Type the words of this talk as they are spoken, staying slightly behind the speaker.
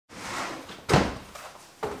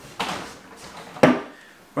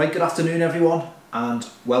Right, good afternoon everyone and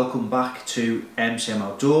welcome back to MCM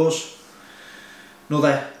Outdoors.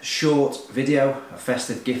 Another short video, a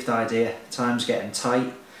festive gift idea. Time's getting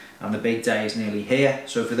tight and the big day is nearly here.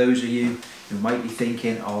 So for those of you who might be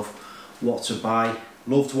thinking of what to buy,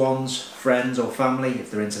 loved ones, friends or family if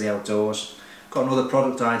they're into the outdoors, got another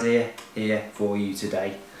product idea here for you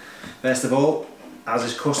today. First of all, as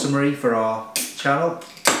is customary for our channel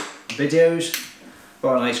videos,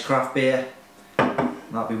 got a nice craft beer.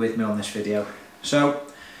 That'll be with me on this video. So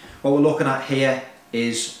what we're looking at here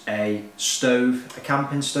is a stove, a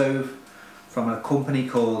camping stove from a company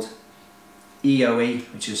called EOE,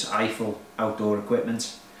 which is Eiffel Outdoor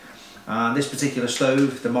Equipment. And this particular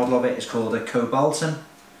stove, the model of it is called a Cobaltum,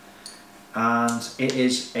 and it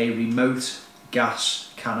is a remote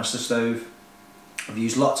gas canister stove. I've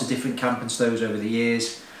used lots of different camping stoves over the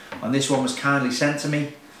years, and this one was kindly sent to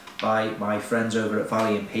me by my friends over at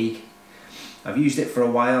Valley & Peak. I've used it for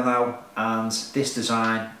a while now, and this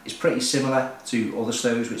design is pretty similar to other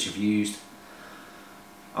stoves which I've used.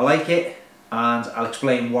 I like it, and I'll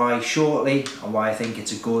explain why shortly and why I think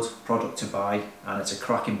it's a good product to buy, and it's a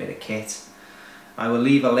cracking bit of kit. I will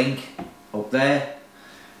leave a link up there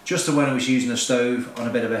just to when I was using the stove on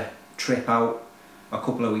a bit of a trip out a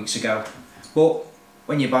couple of weeks ago. But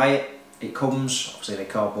when you buy it, it comes obviously in a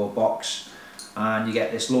cardboard box, and you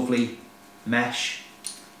get this lovely mesh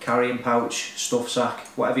carrying pouch, stuff sack,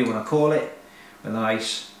 whatever you want to call it, with a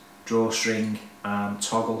nice drawstring and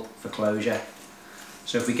toggle for closure.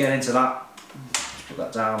 So if we get into that, put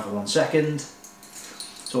that down for 1 second,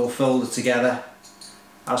 it's all folded together.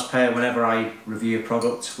 As per whenever I review a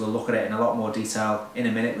product, we'll look at it in a lot more detail in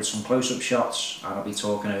a minute with some close-up shots, and I'll be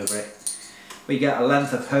talking over it. We get a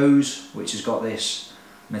length of hose which has got this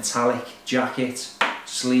metallic jacket,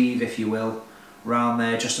 sleeve if you will, round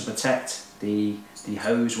there just to protect the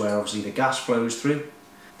hose where obviously the gas flows through.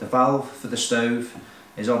 The valve for the stove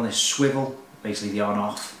is on this swivel, basically the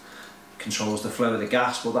on-off controls the flow of the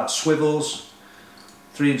gas, but that swivels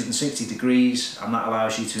 360 degrees and that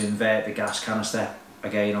allows you to invert the gas canister.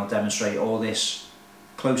 Again, I'll demonstrate all this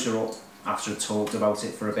closer up after I've talked about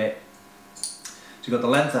it for a bit. So you've got the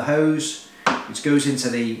length of hose which goes into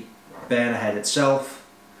the burner head itself.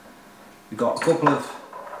 We've got a couple of,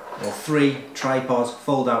 or 3 tripod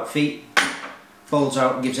fold out feet. Folds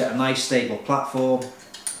out and gives it a nice stable platform,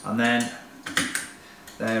 and then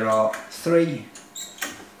there are 3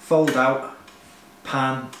 fold out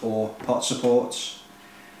pan or pot supports.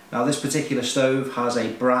 Now this particular stove has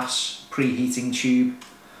a brass preheating tube,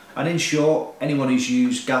 and in short, anyone who's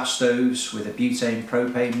used gas stoves with a butane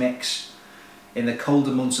propane mix in the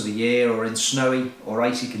colder months of the year or in snowy or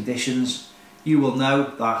icy conditions, you will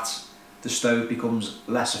know that the stove becomes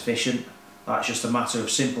less efficient. That's just a matter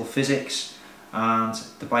of simple physics, and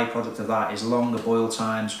the byproduct of that is longer boil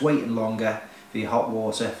times, waiting longer for your hot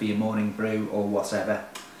water, for your morning brew or whatever.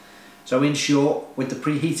 So in short, with the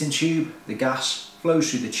preheating tube, the gas flows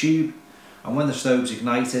through the tube, and when the stove's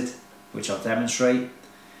ignited, which I'll demonstrate,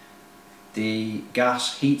 the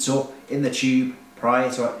gas heats up in the tube prior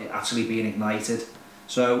to it actually being ignited.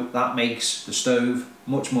 So that makes the stove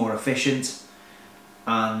much more efficient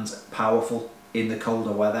and powerful in the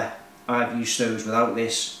colder weather. I've used stoves without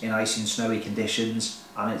this in icy and snowy conditions,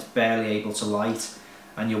 and it's barely able to light,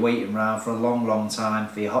 and you're waiting around for a long time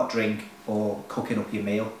for your hot drink or cooking up your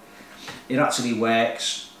meal. It actually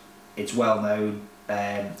works. It's well known.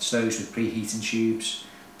 Stoves with preheating tubes,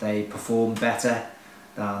 they perform better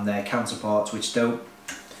than their counterparts which don't.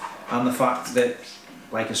 And the fact that,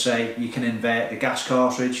 like I say, you can invert the gas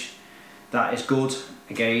cartridge, that is good.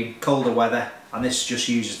 Again, colder weather, and this just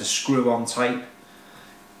uses the screw-on type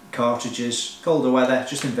cartridges. Colder weather,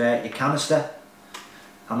 just invert your canister,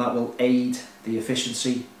 and that will aid the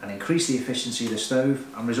efficiency and increase the efficiency of the stove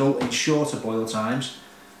and result in shorter boil times,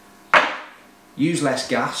 use less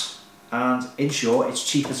gas, and in short, it's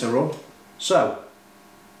cheaper to run. So,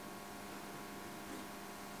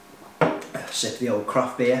 sip the old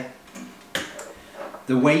craft beer.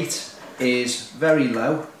 The weight is very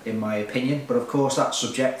low in my opinion, but of course that's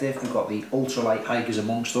subjective. We've got the ultralight hikers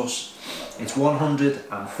amongst us. It's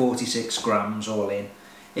 146 grams all in.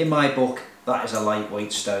 In my book, that is a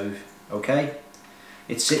lightweight stove, okay?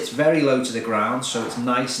 It sits very low to the ground, so it's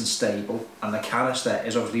nice and stable, and the canister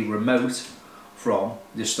is obviously remote from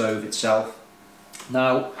the stove itself.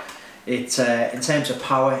 Now, in terms of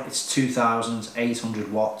power, it's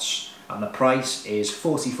 2,800 watts, and the price is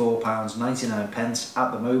 £44.99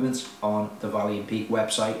 at the moment on the Valley & Peak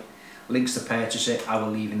website. Links to purchase it I will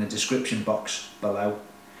leave in the description box below.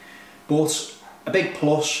 But a big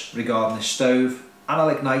plus regarding this stove, and I'll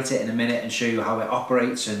ignite it in a minute and show you how it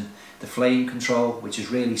operates and the flame control, which is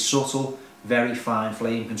really subtle, very fine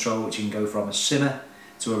flame control, which can go from a simmer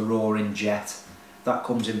to a roaring jet. That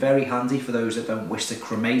comes in very handy for those that don't wish to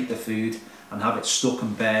cremate the food and have it stuck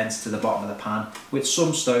and burnt to the bottom of the pan, which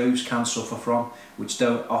some stoves can suffer from, which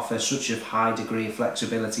don't offer such a high degree of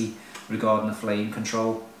flexibility regarding the flame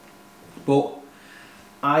control. But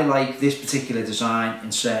I like this particular design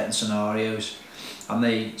in certain scenarios, and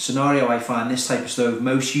the scenario I find this type of stove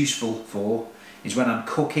most useful for is when I'm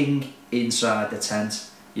cooking inside the tent.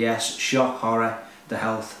 Yes, shock horror, the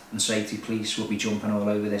health and safety police will be jumping all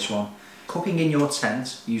over this one. Cooking in your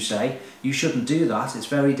tent, you say, you shouldn't do that, it's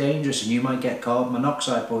very dangerous and you might get carbon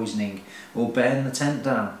monoxide poisoning or burn the tent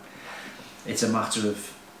down. It's a matter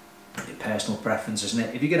of personal preference, isn't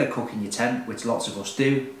it? If you're going to cook in your tent, which lots of us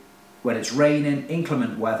do, when it's raining,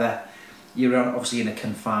 inclement weather, you're obviously in a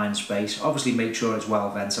confined space. Obviously make sure it's well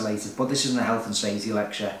ventilated, but this isn't a health and safety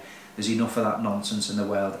lecture. There's enough of that nonsense in the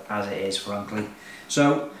world as it is, frankly.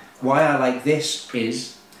 So why I like this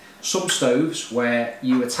is some stoves where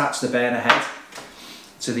you attach the burner head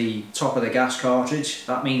to the top of the gas cartridge,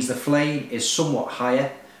 that means the flame is somewhat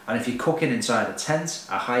higher, and if you're cooking inside a tent,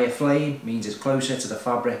 a higher flame means it's closer to the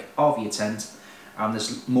fabric of your tent and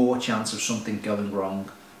there's more chance of something going wrong.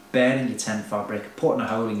 Burning your tent fabric, putting a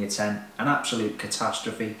hole in your tent, an absolute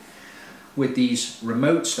catastrophe. With these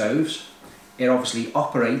remote stoves, it obviously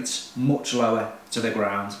operates much lower to the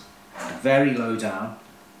ground, very low down,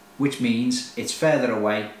 which means it's further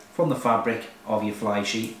away from the fabric of your fly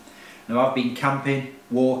sheet. Now I've been camping,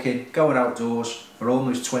 walking, going outdoors for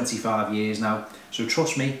almost 25 years now, so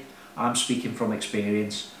trust me, I'm speaking from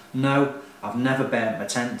experience. No, I've never burnt my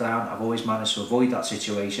tent down, I've always managed to avoid that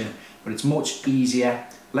situation, but it's much easier,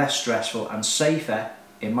 less stressful and safer,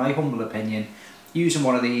 in my humble opinion, using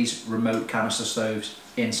one of these remote canister stoves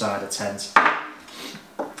inside a tent.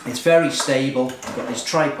 It's very stable, I've got these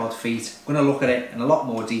tripod feet. I'm going to look at it in a lot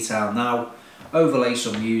more detail now, overlay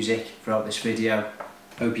some music throughout this video,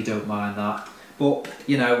 hope you don't mind that. But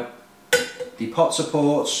you know, the pot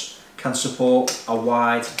supports can support a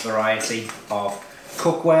wide variety of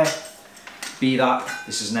cookware, be that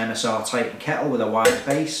this is an MSR Titan kettle with a wide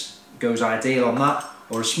base, goes ideal on that,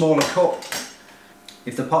 or a smaller cup.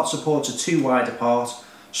 If the pot supports are too wide apart,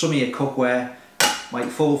 some of your cookware might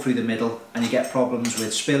fall through the middle and you get problems with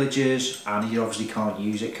spillages and you obviously can't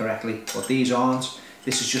use it correctly, but these aren't.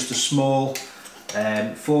 This is just a small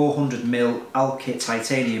 400ml Alkit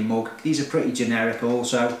titanium mug. These are pretty generic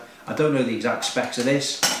also. I don't know the exact specs of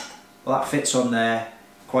this, but that fits on there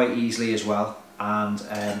quite easily as well, and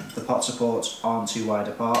the pot supports aren't too wide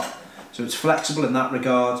apart, so it's flexible in that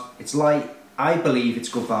regard. It's light. I believe it's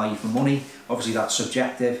good value for money. Obviously that's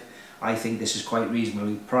subjective. I think this is quite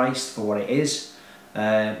reasonably priced for what it is.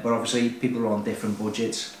 But obviously people are on different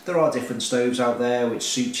budgets. There are different stoves out there which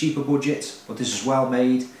suit cheaper budgets, but this is well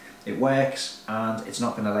made, it works and it's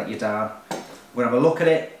not going to let you down. We're going to have a look at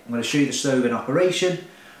it, I'm going to show you the stove in operation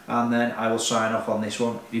and then I will sign off on this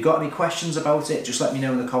one. If you've got any questions about it, just let me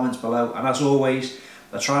know in the comments below, and as always,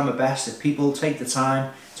 I try my best. If people take the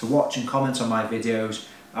time to watch and comment on my videos,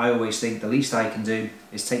 I always think the least I can do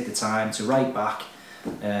is take the time to write back,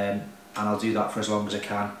 and I'll do that for as long as I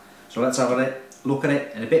can. So let's have a look at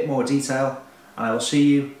it in a bit more detail and I will see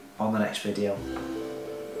you on the next video.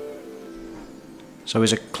 So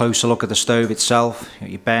here's a closer look at the stove itself. You got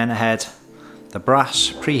your burner head, the brass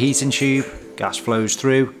preheating tube, gas flows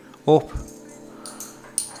through, up,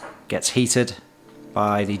 gets heated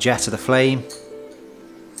by the jet of the flame,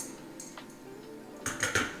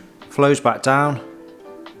 flows back down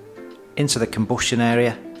into the combustion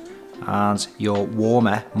area, and your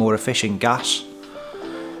warmer, more efficient gas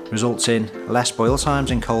results in less boil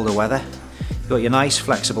times in colder weather. You've got your nice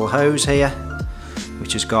flexible hose here,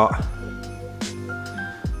 which has got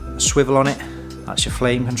a swivel on it. That's your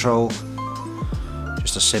flame control.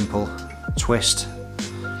 Just a simple twist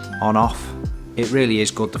on off. It really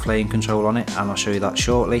is good, the flame control on it, and I'll show you that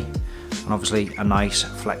shortly. And obviously a nice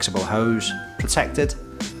flexible hose protected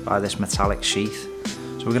by this metallic sheath.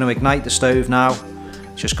 So we're going to ignite the stove now.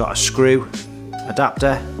 It's just got a screw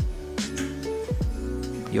adapter,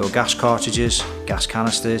 your gas cartridges, gas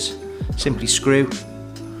canisters, simply screw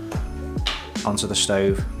onto the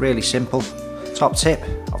stove. Really simple. Top tip,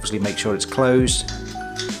 obviously make sure it's closed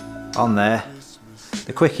on there.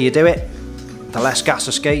 The quicker you do it, the less gas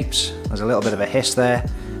escapes. There's a little bit of a hiss there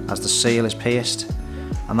as the seal is pierced,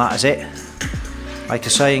 and that is it. Like I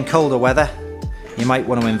say, in colder weather you might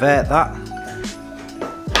want to invert that.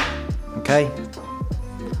 Okay,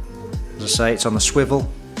 as I say, it's on the swivel.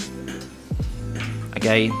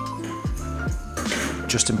 Again,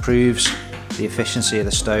 just improves the efficiency of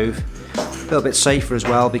the stove. A little bit safer as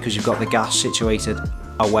well because you've got the gas situated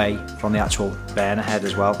away from the actual burner head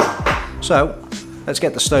as well. So let's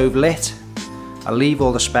get the stove lit. I'll leave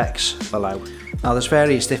all the specs below. Now there's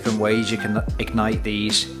various different ways you can ignite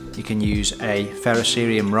these. You can use a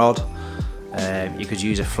ferrocerium rod, you could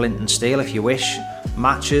use a flint and steel if you wish,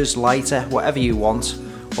 matches, lighter, whatever you want.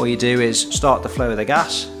 All you do is start the flow of the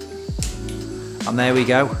gas, and there we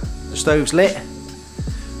go, the stove's lit.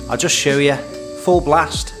 I'll just show you, full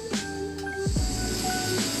blast.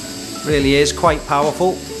 Really is quite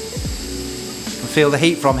powerful. You can feel the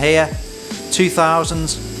heat from here,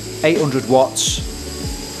 2,800 watts.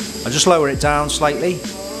 I'll just lower it down slightly.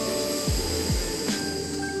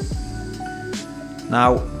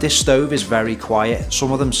 Now this stove is very quiet.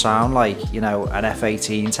 Some of them sound like, you know, an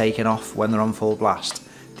F-18 taking off when they're on full blast.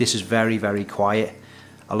 This is very, very quiet.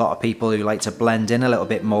 A lot of people who like to blend in a little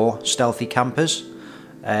bit more, stealthy campers,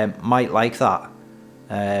 might like that.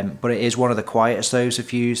 But it is one of the quietest stoves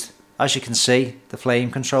I've used. As you can see, the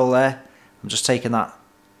flame control there, I'm just taking that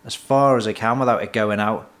as far as I can without it going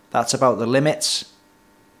out. That's about the limits.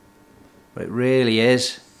 But it really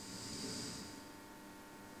is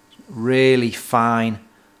really fine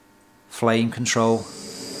flame control.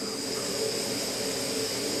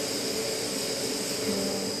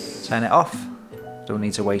 Turn it off, don't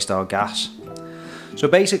need to waste our gas. So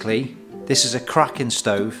basically this is a cracking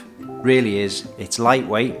stove, really is. It's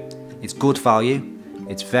lightweight, it's good value,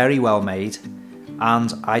 it's very well made,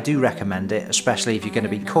 and I do recommend it, especially if you're going to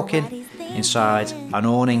be cooking inside an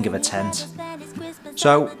awning of a tent.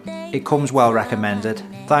 So it comes well recommended.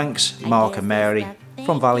 Thanks Mark and Mary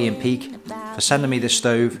from Valley and Peak for sending me this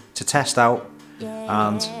stove to test out,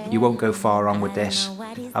 and you won't go far wrong with this.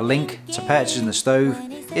 A link to purchasing the stove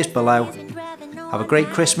is below. Have a great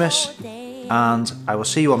Christmas, and I will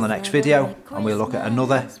see you on the next video, and we'll look at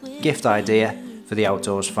another gift idea for the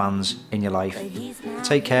outdoors fans in your life.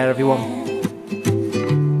 Take care everyone.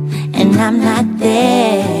 And I'm not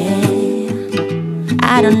there.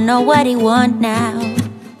 I don't know what he wants now,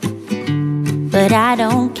 but I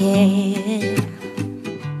don't care.